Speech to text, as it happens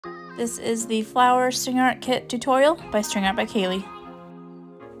This is the Flower String Art Kit tutorial by String Art by Kaylee.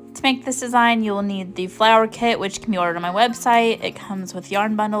 To make this design, you will need the flower kit, which can be ordered on my website. It comes with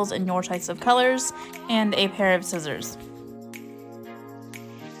yarn bundles in your choice of colors and a pair of scissors.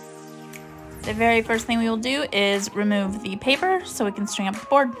 The very first thing we will do is remove the paper so we can string up the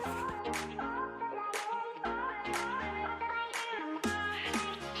board.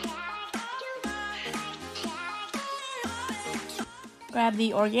 Grab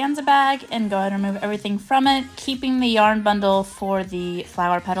the organza bag and go ahead and remove everything from it, keeping the yarn bundle for the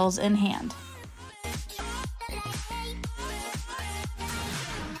flower petals in hand.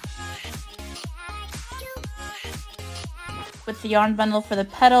 With the yarn bundle for the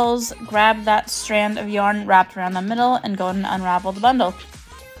petals, grab that strand of yarn wrapped around the middle and go ahead and unravel the bundle.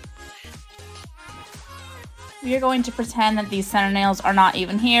 We are going to pretend that these center nails are not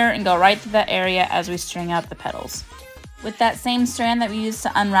even here and go right through that area as we string up the petals. With that same strand that we used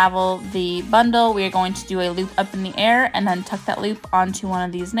to unravel the bundle, we are going to do a loop up in the air and then tuck that loop onto one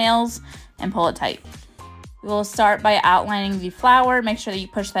of these nails and pull it tight. We will start by outlining the flower. Make sure that you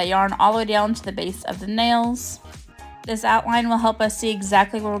push that yarn all the way down to the base of the nails. This outline will help us see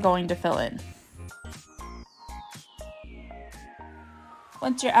exactly where we're going to fill in.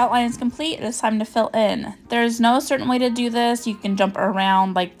 Once your outline is complete, it is time to fill in. There is no certain way to do this. You can jump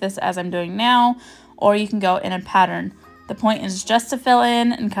around like this as I'm doing now, or you can go in a pattern. The point is just to fill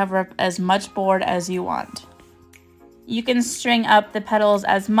in and cover up as much board as you want. You can string up the petals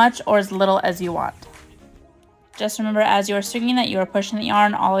as much or as little as you want. Just remember as you are stringing that you are pushing the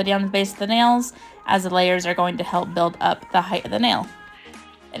yarn all the way down to the base of the nails, as the layers are going to help build up the height of the nail.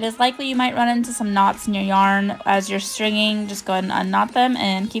 It is likely you might run into some knots in your yarn as you're stringing. Just go ahead and unknot them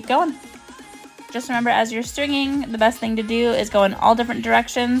and keep going. Just remember as you're stringing, the best thing to do is go in all different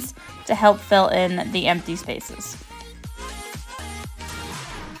directions to help fill in the empty spaces.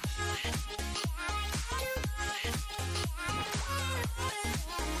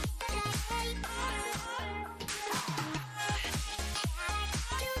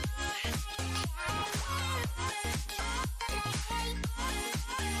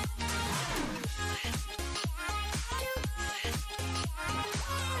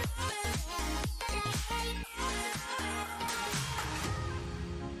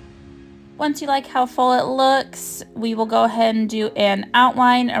 Once you like how full it looks, we will go ahead and do an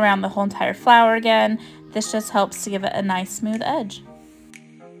outline around the whole entire flower again. This just helps to give it a nice smooth edge.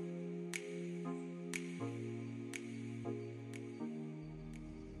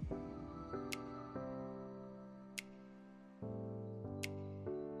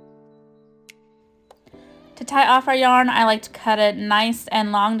 To tie off our yarn, I like to cut it nice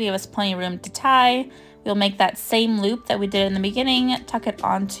and long to give us plenty of room to tie. We'll make that same loop that we did in the beginning, tuck it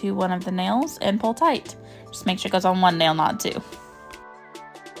onto one of the nails and pull tight. Just make sure it goes on one nail, not two.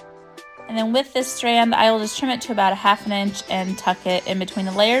 And then with this strand, I will just trim it to about 1/2 inch and tuck it in between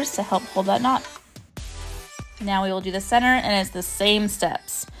the layers to help hold that knot. Now we will do the center, and it's the same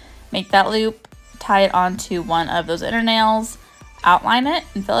steps. Make that loop, tie it onto one of those inner nails, outline it,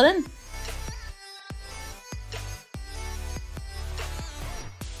 and fill it in.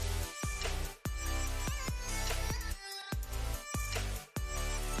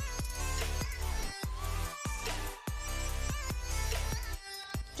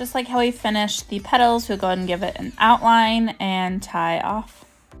 Just like how we finished the petals, we'll go ahead and give it an outline and tie off.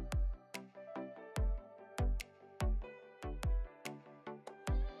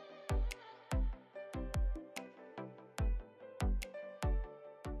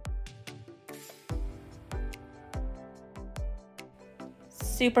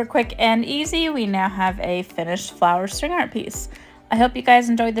 Super quick and easy, we now have a finished flower string art piece. I hope you guys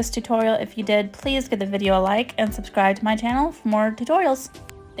enjoyed this tutorial. If you did, please give the video a like and subscribe to my channel for more tutorials.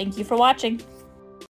 Thank you for watching.